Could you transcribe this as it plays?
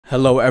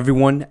Hello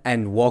everyone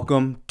and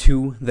welcome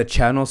to the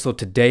channel. So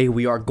today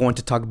we are going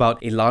to talk about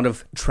a lot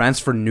of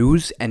transfer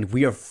news, and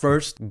we are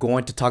first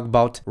going to talk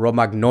about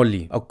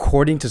ROMAGNOLI.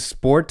 According to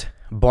Sport,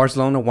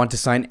 Barcelona want to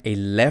sign a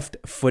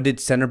left-footed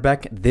center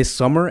back this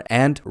summer,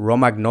 and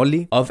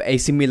ROMAGNOLI of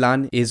AC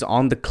Milan is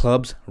on the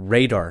club's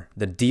radar.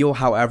 The deal,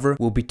 however,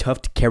 will be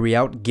tough to carry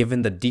out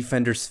given the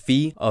defender's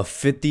fee of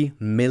 50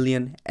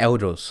 million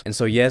euros. And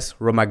so yes,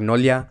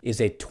 ROMAGNOLI is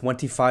a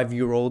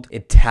 25-year-old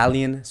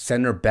Italian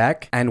center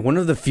back, and one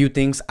of the few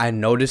things I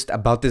noticed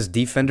about this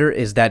defender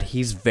is that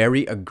he's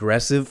very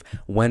aggressive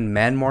when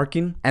man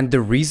marking, and the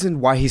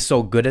reason why he's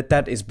so good at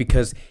that is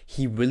because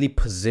he really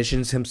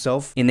positions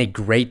himself in a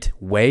great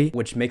way,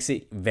 which makes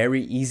it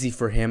very easy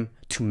for him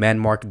to man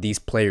mark these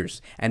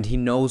players, and he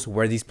knows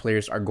where these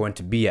players are going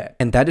to be at,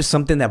 and that is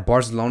something that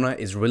Barcelona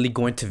is really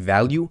going to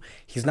value.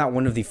 He's not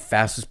one of the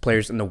fastest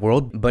players in the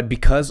world, but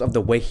because of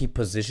the way he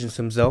positions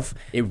himself,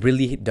 it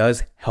really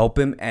does help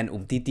him. And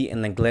Umtiti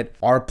and Lenglet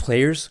are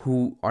players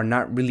who are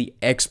not really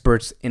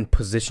experts in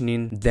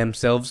positioning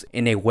themselves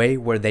in a way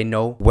where they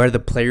know where the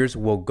players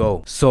will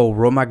go. So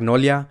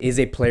ROMAGNOLI is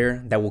a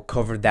player that will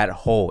cover that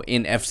hole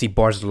in FC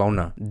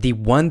Barcelona. The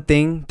one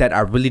thing that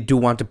I really do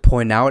want to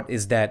point out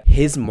is that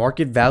his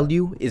market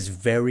value is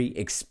very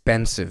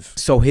expensive.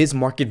 So his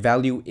market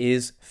value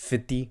is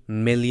 50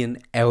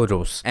 million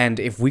euros. And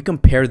if we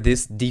compare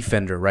this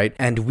defender, right,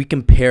 and we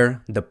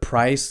compare the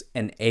price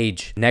and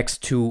age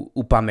next to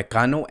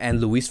Upamecano and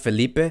Luis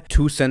Felipe,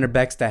 two center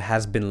backs that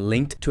has been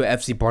linked to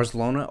FC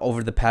Barcelona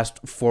over the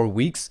past 4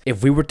 weeks,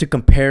 if we were to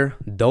compare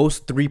those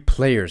three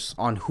players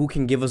on who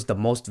can give us the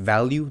most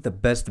value, the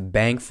best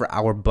bang for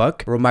our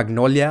buck,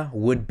 ROMAGNOLI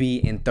would be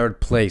in third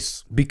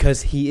place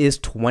because he is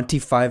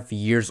 25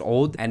 years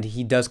old and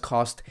he does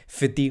cost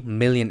 50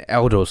 million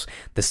euros.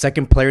 The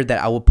second player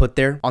that I will put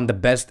there on the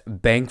best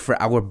bang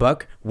for our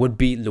buck would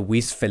be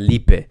Luis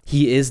Felipe.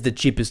 He is the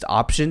cheapest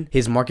option.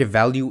 His market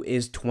value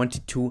is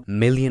 22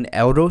 million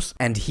euros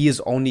and he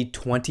is only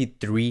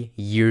 23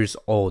 years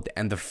old.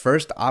 And the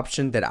first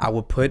option that I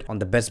would put on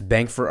the best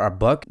bang for our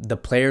buck, the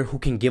player who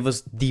can give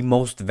us the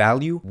most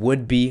value,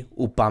 would be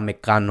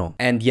Upamecano.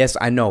 And yes,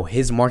 I know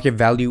his market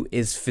value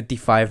is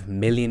 55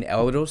 million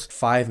euros,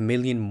 5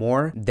 million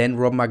more than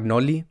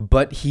ROMAGNOLI,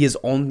 but he is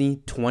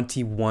only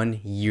 21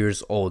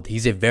 years old.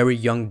 He's a very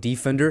young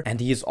defender, and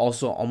he is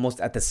also almost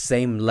at the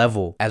same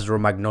level as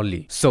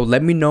ROMAGNOLI. So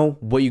let me know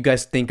what you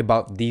guys think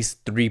about these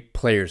three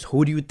players.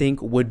 Who do you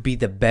think would be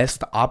the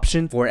best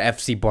option for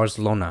FC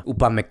Barcelona?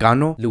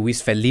 Upamecano,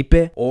 Luis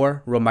Felipe,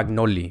 or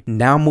ROMAGNOLI?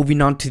 Now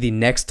moving on to the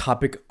next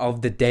topic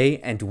of the day,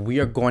 and we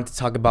are going to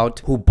talk about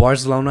who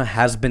Barcelona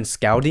has been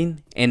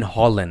scouting in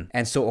Holland.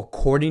 And so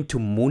according to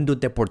Mundo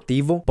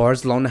Deportivo,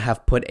 Barcelona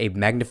have put a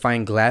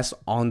magnifying glass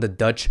on the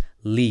Dutch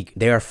league.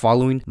 They are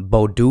following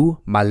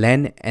Boadu,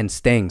 Malen, and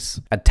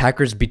Stengs,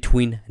 attackers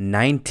between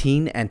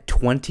 19 and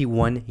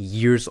 21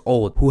 years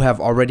old who have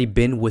already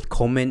been with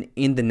Koeman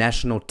in the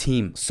national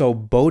team. So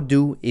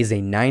Boadu is a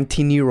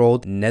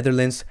 19-year-old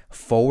Netherlands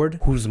forward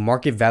whose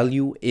market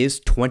value is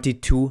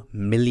 22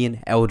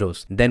 million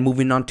euros. Then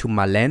moving on to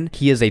Malen,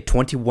 he is a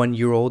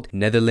 21-year-old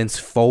Netherlands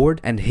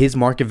forward and his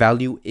market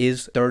value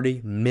is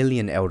 30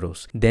 million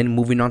euros. Then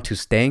moving on to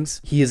Stengs,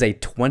 he is a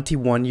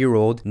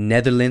 21-year-old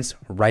Netherlands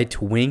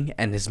right wing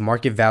and his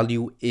market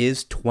value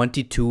is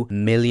 22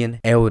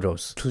 million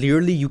euros.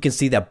 Clearly, you can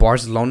see that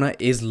Barcelona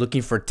is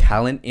looking for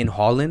talent in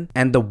Holland.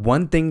 And the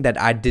one thing that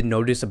I did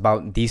notice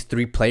about these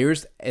three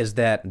players is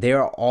that they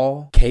are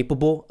all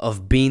capable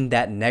of being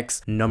that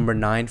next number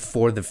 9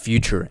 for the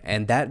future.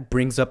 And that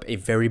brings up a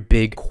very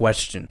big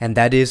question. And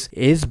that is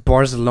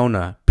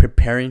Barcelona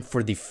preparing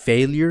for the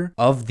failure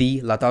of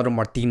the Lautaro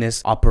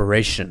Martinez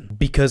operation?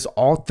 Because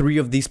all three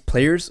of these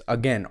players,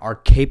 again, are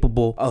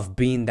capable of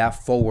being that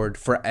forward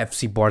for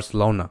FC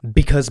Barcelona.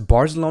 Because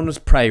Barcelona's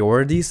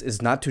priorities is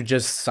not to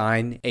just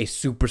sign a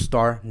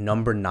superstar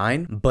number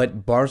 9,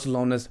 but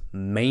Barcelona's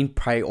main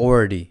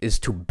priority is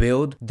to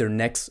build their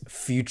next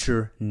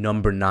future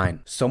number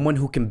 9. Someone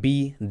who can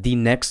be the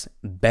next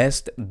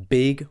best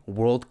big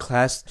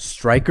world-class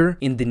striker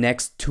in the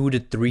next 2 to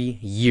 3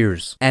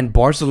 years. And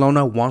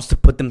Barcelona wants to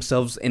put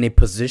themselves in a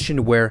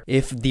position where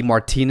if the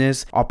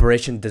Martinez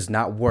operation does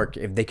not work,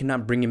 if they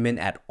cannot bring him in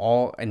at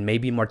all, and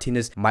maybe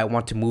Martinez might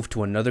want to move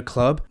to another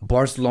club,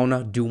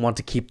 Barcelona do want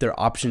to keep their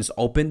options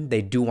open.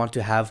 They do want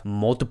to have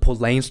multiple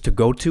lanes to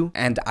go to,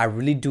 and I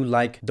really do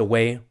like the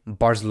way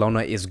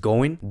Barcelona is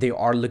going. They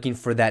are looking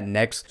for that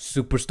next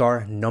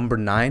superstar number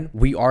 9.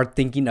 We are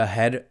thinking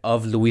ahead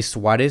of Luis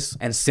Suarez,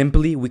 and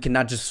simply we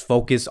cannot just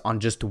focus on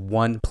just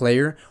one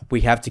player.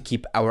 We have to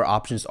keep our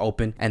options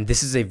open, and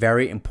this is a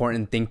very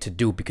important thing to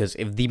do do, because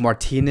if the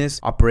Martinez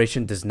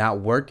operation does not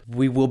work,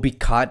 we will be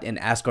caught and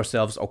ask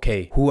ourselves,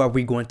 okay, who are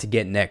we going to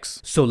get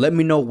next? So let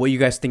me know what you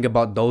guys think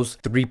about those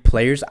 3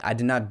 players. I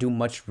did not do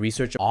much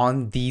research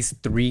on these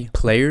 3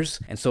 players,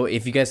 and so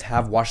if you guys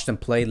have watched them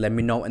play, let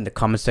me know in the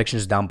comment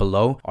sections down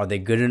below. Are they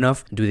good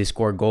enough? Do they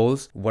score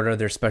goals? What are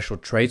their special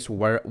traits?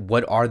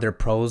 What are their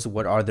pros?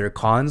 What are their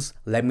cons?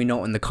 Let me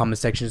know in the comment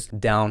sections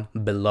down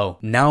below.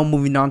 Now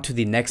moving on to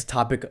the next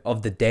topic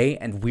of the day,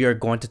 and we are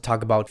going to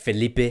talk about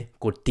Felipe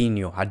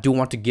Coutinho. I do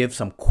want to give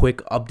some quick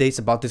updates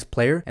about this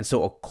player, and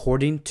so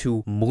according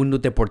to Mundo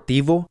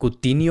Deportivo,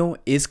 Coutinho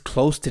is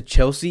close to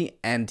Chelsea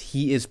and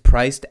he is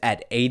priced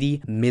at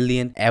 80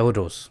 million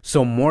euros.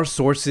 So more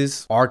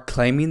sources are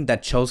claiming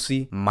that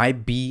Chelsea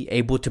might be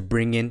able to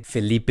bring in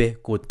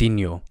Felipe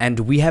Coutinho, and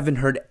we haven't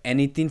heard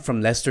anything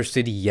from Leicester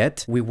City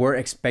yet. We were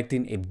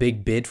expecting a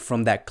big bid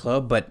from that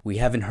club, but we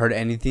haven't heard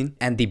anything,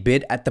 and the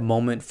bid at the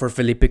moment for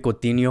Felipe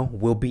Coutinho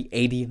will be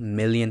 80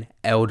 million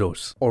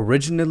euros.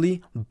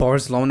 Originally,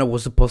 Barcelona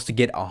was supposed to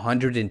get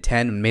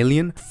 110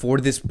 million for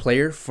this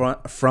player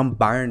from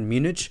Bayern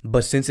Munich,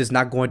 but since it's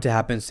not going to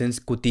happen, since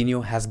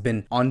Coutinho has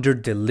been under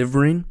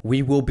delivering,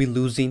 we will be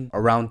losing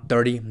around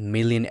 30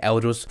 million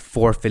euros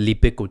for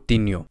Felipe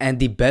Coutinho. And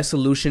the best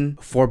solution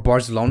for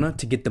Barcelona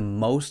to get the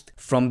most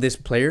from this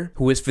player,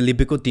 who is Felipe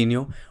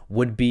Coutinho,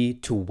 would be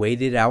to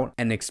wait it out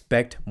and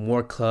expect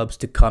more clubs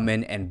to come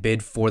in and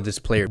bid for this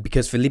player,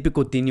 because Felipe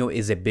Coutinho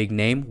is a big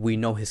name. We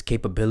know his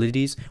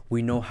capabilities,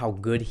 we know how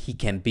good he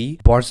can be.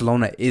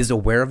 Barcelona is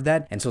aware of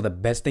that, and so the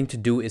best thing to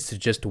do is to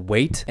just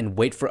wait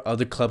for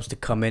other clubs to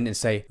come in and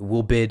say,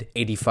 we'll bid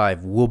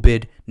 85, we'll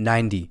bid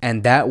 90,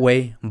 and that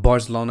way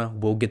Barcelona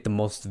will get the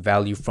most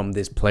value from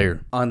this player,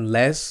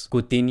 unless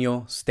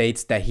Coutinho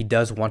states that he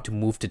does want to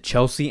move to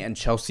Chelsea and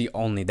Chelsea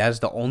only. That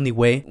is the only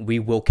way we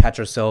will catch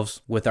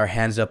ourselves with our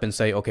hands up and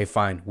say, okay,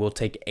 fine, we'll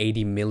take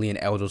 80 million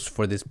euros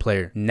for this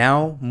player.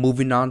 Now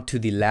moving on to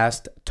the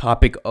last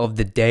topic of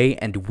the day,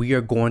 and we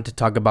are going to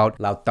talk about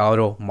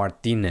Lautaro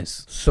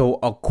Martinez. So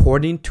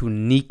according to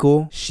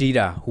Nico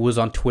Shira, who is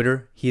on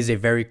Twitter, he is a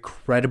very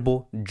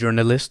credible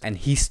journalist, and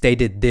he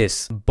stated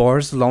this: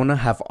 Barcelona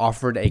have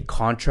offered a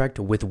contract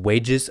with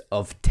wages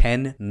of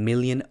 10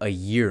 million a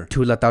year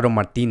to Lautaro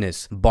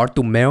Martinez.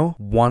 Bartomeu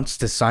wants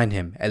to sign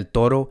him. El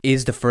Toro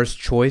is the first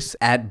choice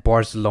at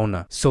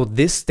Barcelona. So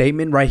this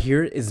statement right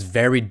here is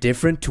very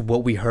different to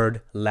what we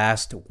heard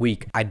last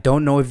week. I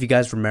don't know if you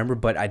guys remember,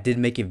 but I did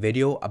make a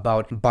video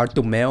about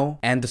Bartomeu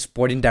and the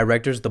sporting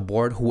directors, the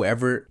board,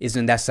 whoever is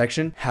in that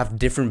section, have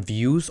different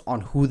views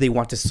on who they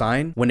want to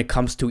sign when it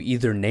comes to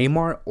either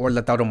Neymar or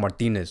Lautaro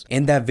Martinez.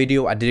 In that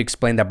video, I did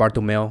explain that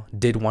Bartomeu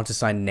did want to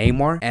sign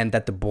Neymar and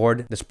that the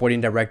board, the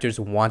sporting directors,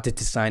 wanted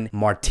to sign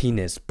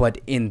Martinez. But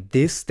in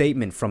this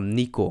statement from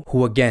Nico,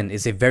 who again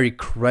is a very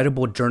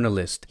credible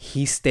journalist,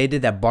 he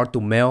stated that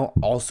Bartomeu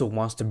also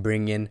wants to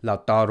bring in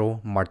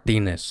Lautaro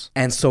Martinez.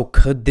 And so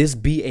could this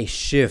be a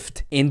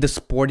shift in the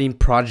sporting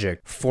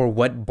project for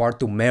what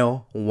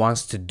Bartomeu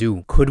wants to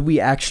do? Could we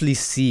actually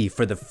see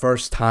for the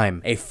first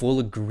time a full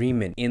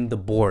agreement in the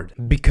board?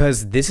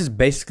 Because this is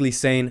basically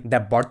saying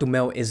that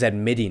Bartomeu is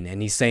admitting,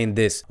 and he's saying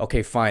this: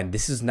 okay, fine,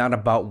 this is not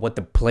about what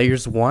the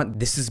players want,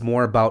 this is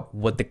more about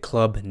what the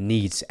club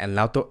needs, and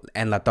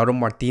Lautaro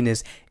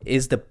Martinez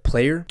is the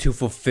player to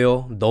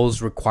fulfill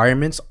those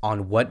requirements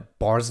on what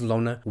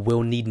Barcelona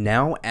will need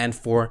now and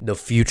for the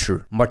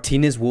future.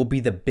 Martinez will be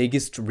the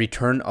biggest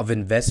return of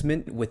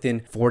investment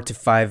within 4 to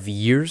 5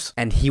 years,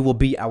 and he will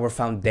be our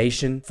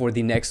foundation for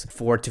the next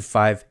 4 to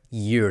 5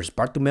 years.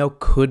 Bartomeu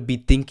could be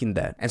thinking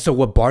that. And so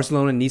what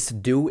Barcelona needs to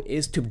do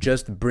is to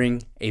just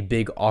bring a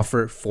big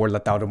offer for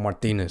Lautaro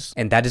Martinez.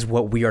 And that is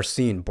what we are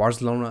seeing.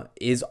 Barcelona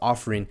is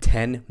offering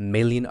 10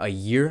 million a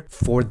year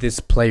for this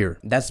player.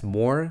 That's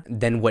more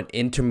than what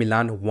Inter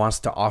Milan wants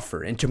to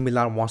offer. Inter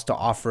Milan wants to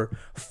offer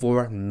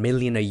 4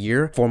 million a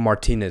year for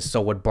Martinez. So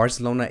what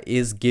Barcelona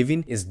is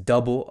giving is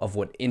double of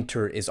what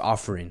Inter is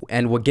offering.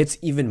 And what gets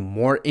even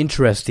more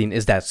interesting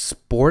is that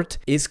Sport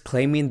is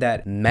claiming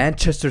that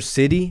Manchester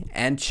City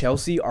and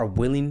Chelsea are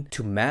willing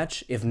to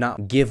match, if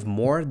not give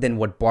more than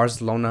what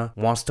Barcelona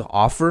wants to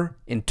offer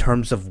in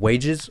terms of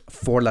wages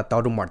for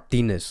Lautaro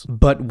Martinez.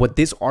 But what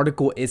this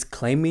article is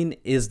claiming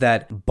is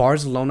that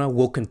Barcelona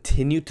will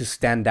continue to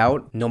stand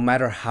out no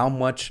matter how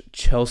much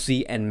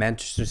Chelsea and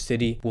Manchester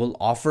City will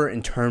offer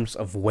in terms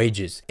of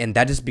wages. And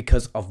that is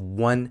because of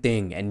one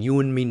thing, and you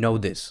and me know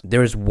this.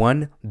 There is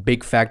one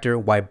big factor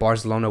why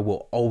Barcelona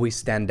will always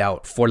stand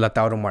out for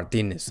Lautaro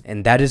Martinez,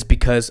 and that is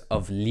because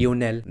of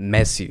Lionel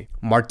Messi.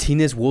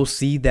 Martinez will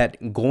see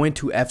that going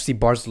to FC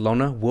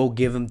Barcelona will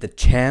give him the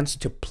chance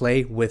to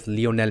play with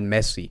Lionel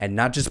Messi, and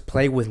not just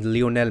play with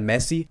Lionel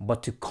Messi,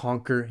 but to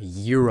conquer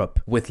Europe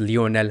with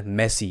Lionel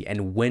Messi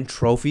and win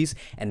trophies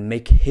and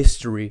make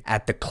history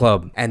at the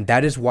club. And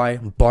that is why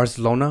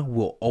Barcelona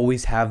will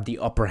always have the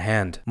upper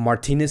hand.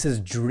 Martinez's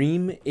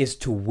dream is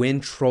to win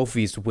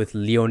trophies with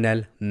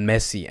Lionel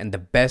Messi, and the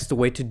best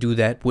way to do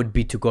that would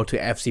be to go to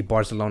FC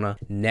Barcelona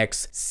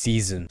next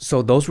season.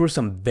 So those were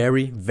some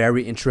very,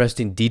 very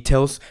interesting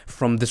details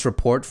from from this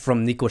report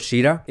from Nico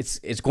Shira.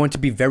 It's going to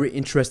be very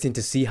interesting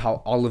to see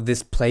how all of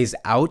this plays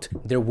out.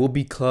 There will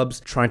be clubs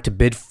trying to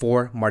bid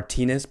for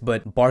Martinez,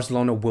 but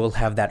Barcelona will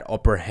have that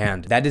upper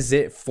hand. That is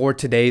it for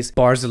today's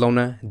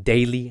Barcelona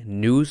Daily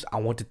News.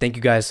 I want to thank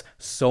you guys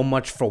so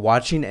much for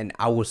watching, and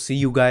I will see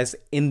you guys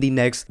in the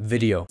next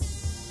video.